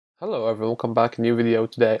Hello everyone, welcome back. A new video.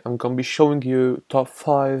 Today I'm gonna be showing you top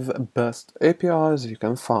 5 best APIs you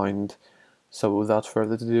can find. So without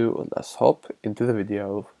further ado, let's hop into the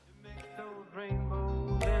video.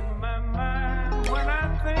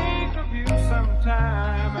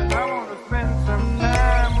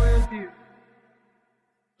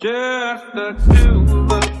 Just the two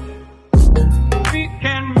of us. We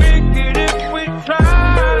can make it if we try.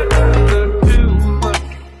 Just the two of us.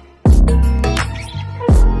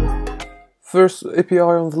 First API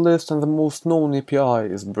on the list and the most known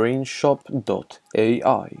API is Brainshop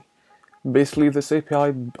Ai. Basically, this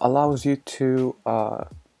API allows you to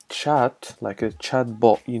chat like a chat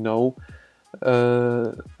bot,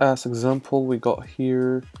 as example, we got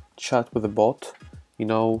here chat with a bot.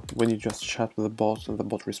 When you just chat with a bot and the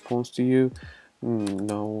bot responds to you.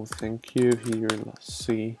 No, thank you. Here, let's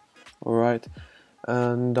see. Alright.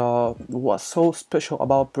 And what's so special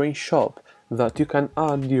about Brainshop that you can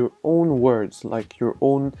add your own words, like your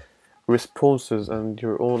own responses and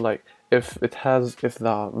your own, like if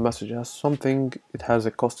the message has something, it has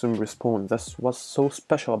a custom response. That's what's so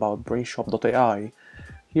special about Brainshop.ai.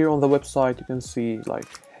 Here on the website you can see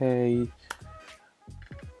like, hey,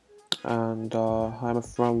 and hi my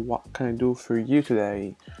friend, what can I do for you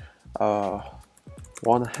today?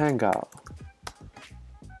 Wanna hang out?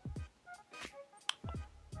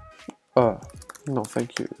 No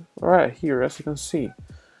thank you. Alright, here as you can see,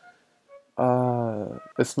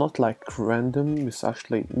 it's not like random, it's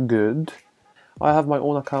actually good. I have my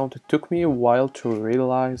own account. It took me a while to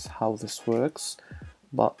realize how this works,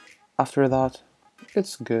 but after that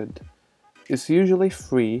it's good. It's usually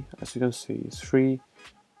free, as you can see, it's free.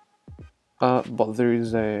 But there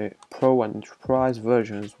is a Pro and Enterprise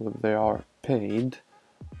versions where they are paid,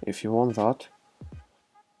 if you want that.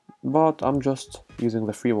 But I'm just using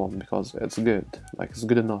the free one because it's good, like it's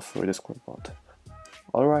good enough for a Discord bot.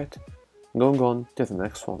 Alright, going on to the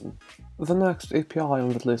next one. The next API on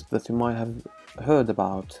the list that you might have heard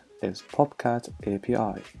about is Popcat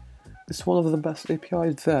Api. It's one of the best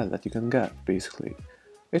APIs there that you can get, basically.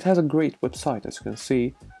 It has a great website, as you can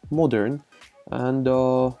see, modern, and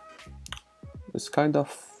it's kind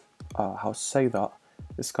of, how to say that,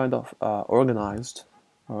 it's kind of organized,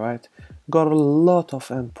 alright? Got a lot of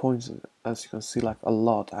endpoints, as you can see, like a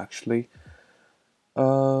lot actually.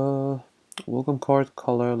 Welcome card,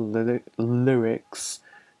 color, lyrics,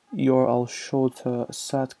 URL shorter,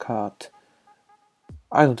 set cut.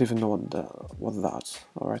 I don't even know what that's,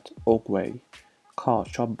 alright? Oakway, car,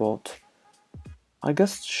 chatbot. I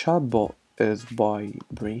guess chatbot is by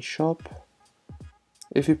Brainshop.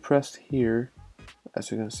 If you press here, as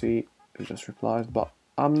you can see, it just replies, but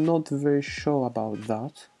I'm not very sure about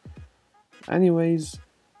that. Anyways,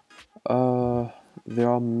 there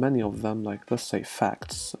are many of them, like let's say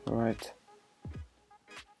facts, alright?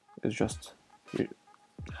 It just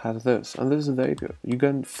has this, and this is the API. You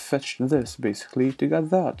can fetch this basically to get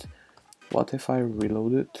that. What if I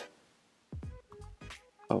reload it?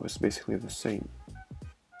 Oh, it's basically the same.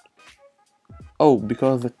 Oh,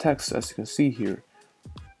 because the text, as you can see here,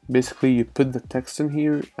 basically you put the text in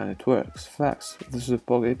here and it works. Facts. This is a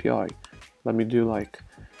POG API. Let me do like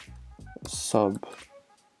sub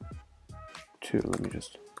to, let me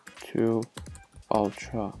just, to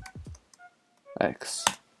UltraX.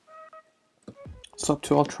 Sub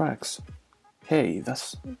to UltraX. Hey,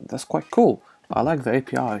 that's quite cool. I like the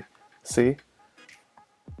API. See?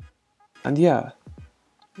 And yeah,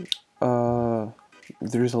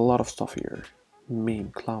 there is a lot of stuff here.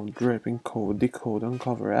 Meme, clown, drip, encode, decode,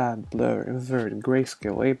 uncover, add, blur, invert,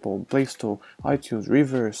 grayscale, Apple, Play Store, iTunes,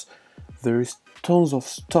 reverse. There is tons of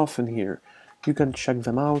stuff in here. You can check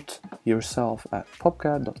them out yourself at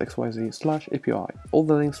popcat.xyz/API. All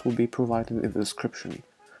the links will be provided in the description.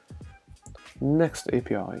 Next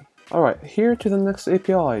API. Alright, here to the next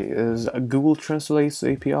API is Google Translate's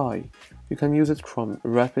API. You can use it from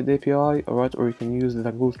Rapid API, alright, or you can use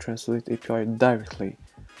the Google Translate API directly.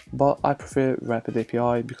 But I prefer Rapid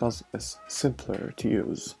API because it's simpler to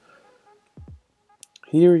use.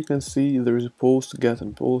 Here you can see there is a post, get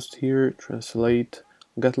and post here, translate,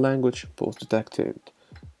 get language, post detected.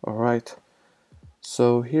 Alright,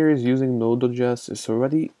 so here is using Node.js. It's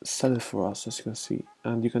already set it for us, as you can see,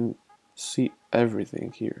 and you can see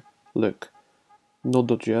everything here. Look,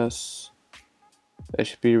 Node.js,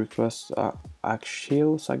 HTTP request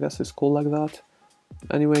Axios, I guess it's called like that.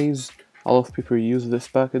 Anyways, a lot of people use this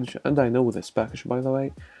package, and I know this package, by the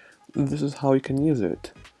way. This is how you can use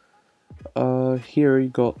it. Here you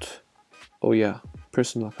got, oh yeah,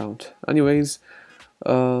 personal account. Anyways,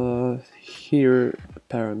 here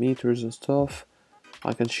parameters and stuff.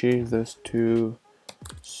 I can change this to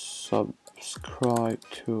subscribe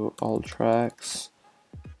to UltraX.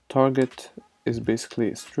 Target is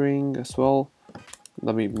basically a string as well.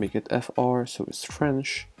 Let me make it FR so it's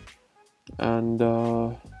French, and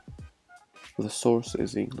the source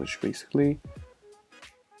is English basically.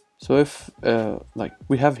 So if like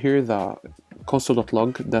we have here the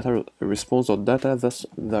console.log data response.data, that's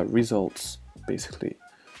the results basically.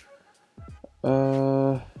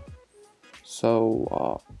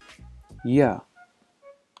 Yeah,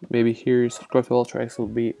 maybe here subscribe to UltraX will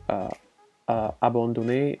be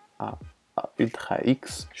abandonné à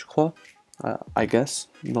UltraX, je crois. I guess,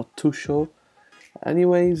 not too sure.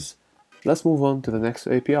 Anyways, let's move on to the next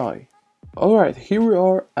API. Alright, here we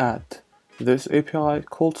are at this API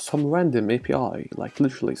called some random API, like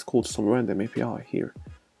literally it's called some random API here.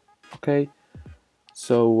 Okay,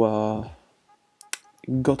 so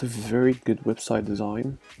it got a very good website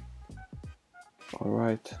design.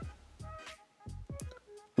 Alright,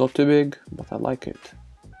 not too big, but I like it.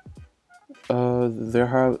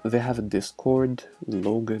 They have a Discord,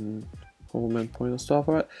 login, home endpoint and stuff.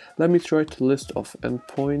 Alright, let me try to list off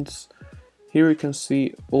endpoints. Here you can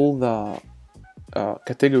see all the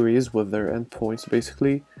categories with their endpoints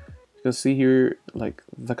basically. You can see here like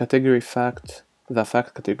the category fact, the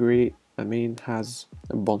fact category I mean has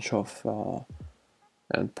a bunch of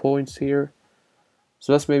endpoints here.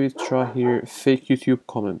 So let's maybe try here fake YouTube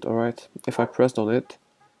comment. Alright, if I pressed on it,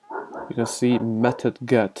 you can see method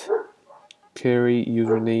get, carry,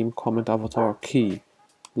 username, comment, avatar, key,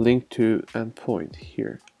 link to endpoint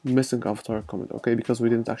here, missing avatar comment, okay, because we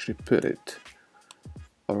didn't actually put it.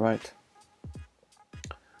 Alright,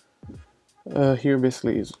 here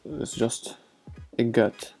basically it's just a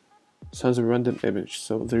get, sends a random image,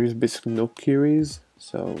 so there is basically no queries.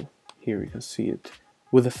 So here you can see it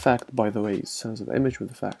with a fact, by the way, it sends an image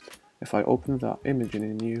with a fact. If I open that image in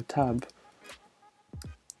a new tab,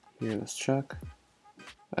 here let's check.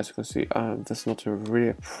 As you can see, that's not a really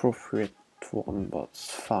appropriate one, but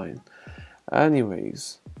it's fine.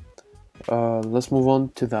 Anyways, let's move on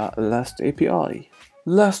to the last API.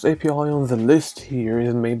 Last API on the list here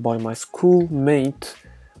is made by my schoolmate,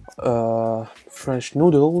 French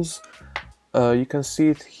Noodles. You can see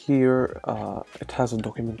it here. It has a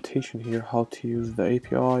documentation here how to use the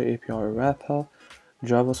API wrapper,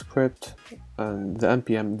 JavaScript, and the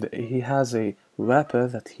npm. He has a wrapper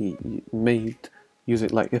that he made using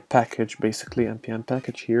like a package, basically npm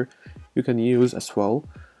package here. You can use as well.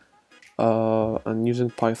 And using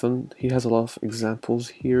Python, he has a lot of examples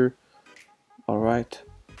here. Alright.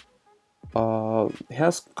 He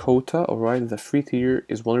has quota, alright. The free tier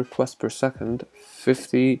is 1 request per second,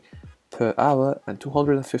 50 per hour, and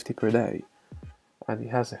 250 per day. And he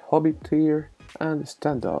has a hobby tier and a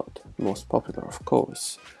standard, most popular of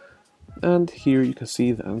course. And here you can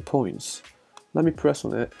see the endpoints. Let me press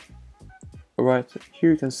on it. Alright,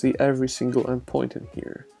 here you can see every single endpoint in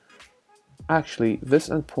here. Actually, this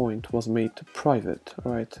endpoint was made private,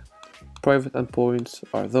 alright? Private endpoints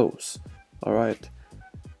are those, alright?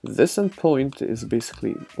 This endpoint is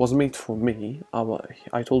basically, was made for me.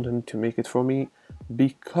 I told him to make it for me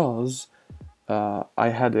because I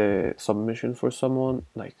had a submission for someone,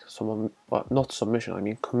 well, not submission, I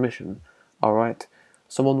mean commission, alright?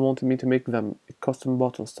 Someone wanted me to make them a custom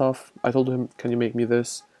bot and stuff. I told him, can you make me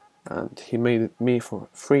this? And he made it me for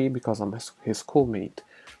free because I'm his schoolmate.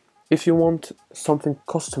 If you want something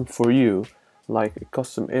custom for you, like a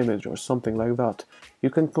custom image or something like that,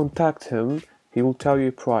 you can contact him. He will tell you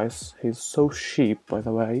a price. He's so cheap, by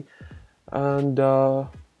the way. And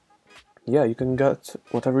yeah, you can get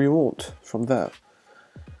whatever you want from there.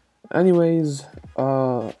 Anyways,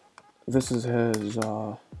 this is his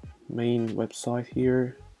main website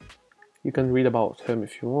here. You can read about him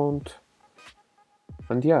if you want.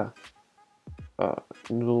 And yeah,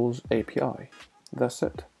 Noodles API. That's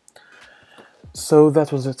it. So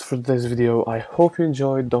that was it for today's video. I hope you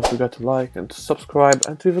enjoyed. Don't forget to like and to subscribe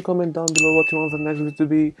and to leave a comment down below what you want the next video to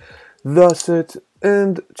be. That's it,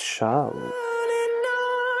 and ciao.